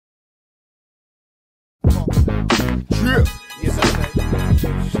Drip.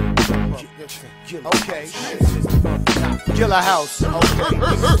 Okay. Killer House. Okay.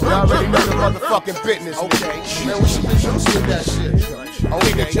 You already know the motherfucking business. Okay. Man, we should be juicy with that shit.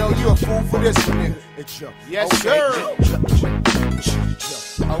 Okay, Joe, you a fool for this one, nigga. Yes, sir.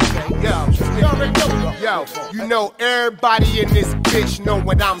 Okay, yo, you already know. Yo, you know everybody in this bitch know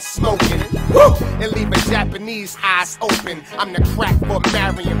when I'm smoking. Woo! And leaving Japanese eyes open. I'm the crack for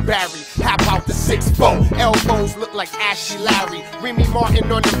Marion Barry. Hop out the 6'4". Elbows look like Ashley Larry. Remy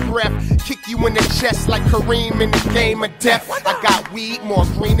Martin on the breath. Kick you in the chest like Kareem in the game of death. I got weed more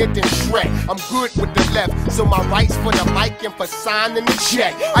greener than Shrek. I'm good with the left, so my right's for the mic and for signing the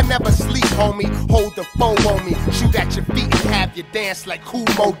check. I never sleep, homie. Hold the phone on me. Shoot at your feet and have you dance like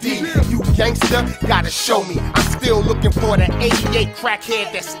Kumo D. You gangster, gotta show me. I'm still looking for the 88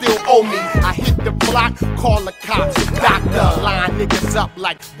 crackhead that still owe me. I hit the block, call the cops, doctor. Line niggas up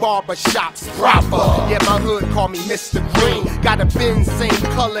like barbershops proper. Yeah, my hood call me Mr. Green. Got a Benz same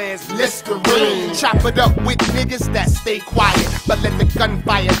color as Listerine. Chop it up with niggas that stay quiet, but let the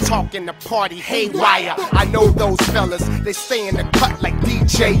gunfire talk in the party haywire. I know those fellas, they stay in the cut like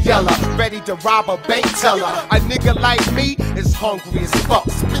DJ Yella, ready to rob a bank teller. A nigga like me is hungry as fuck.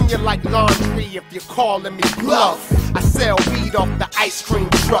 Spin you like laundry if you're calling me bluff. I sell weed off the ice cream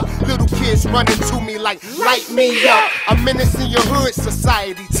truck. Little kids running to me like, light me up. A menace in your hood,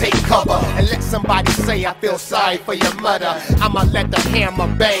 society take cover. And let somebody say I feel sorry for your mother. I'ma let the hammer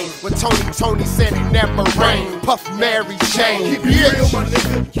bang. When Tony said it never rained. Puff Mary Jane. Keep it real, my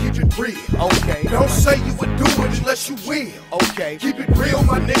nigga, keep it real. Okay. Don't say you would do it unless you will. Okay. Keep it real,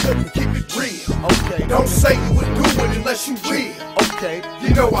 my nigga, keep it real. Okay. Don't say you would do it unless you will. Okay.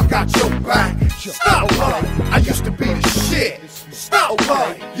 You know I got your back. Stop lying. I used to be the shit. Stop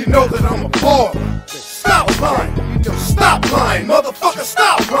lying. You know that I'm a baller. Stop lying. Stop lying, motherfucker,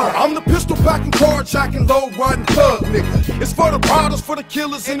 stop lying. I'm the pistol packing, carjacking, low riding thug nigga. It's for the riders, for the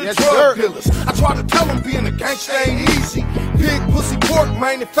killers, and the drug dealers. I try to tell them being a gangsta ain't easy. Pig, pussy, pork,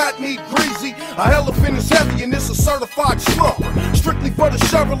 man, and fat meat greasy. A elephant is heavy and it's a certified slumper. Strictly for the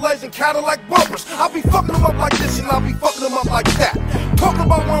Chevrolets and Cadillac bumpers. I'll be fucking them up like this and I'll be fucking them up like that. Talking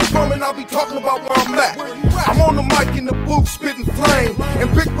about where I'm from and I'll be talking about where I'm at. I'm on the mic in the booth spitting flame. And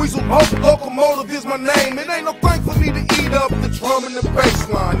Big Weazel Loc, locomotive is my name. It ain't no thing for me to eat up the drum and the bass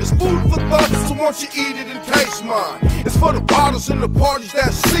line. It's food for thought, so won't you eat it and taste mine. It's for the bottles and the parties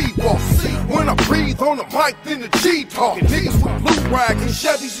that see walk. When I breathe on the mic, then the G talking. Niggas with blue rags and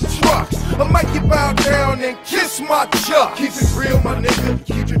Chevys and trucks. I'll make you bow down and kiss my chuck. Keep it real, my nigga,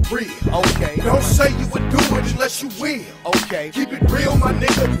 keep it real. Okay. Don't say you would do it unless you will. Okay. Keep it real, my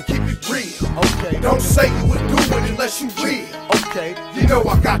nigga, keep it real. Okay. Don't say you would do it unless you will. Okay. You know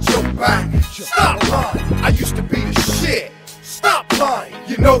I got your back. Stop lying. I used to be the shit. Stop lying.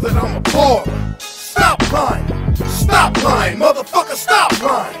 You know that I'm a baller. Stop lying. Stop lying, motherfucker. Stop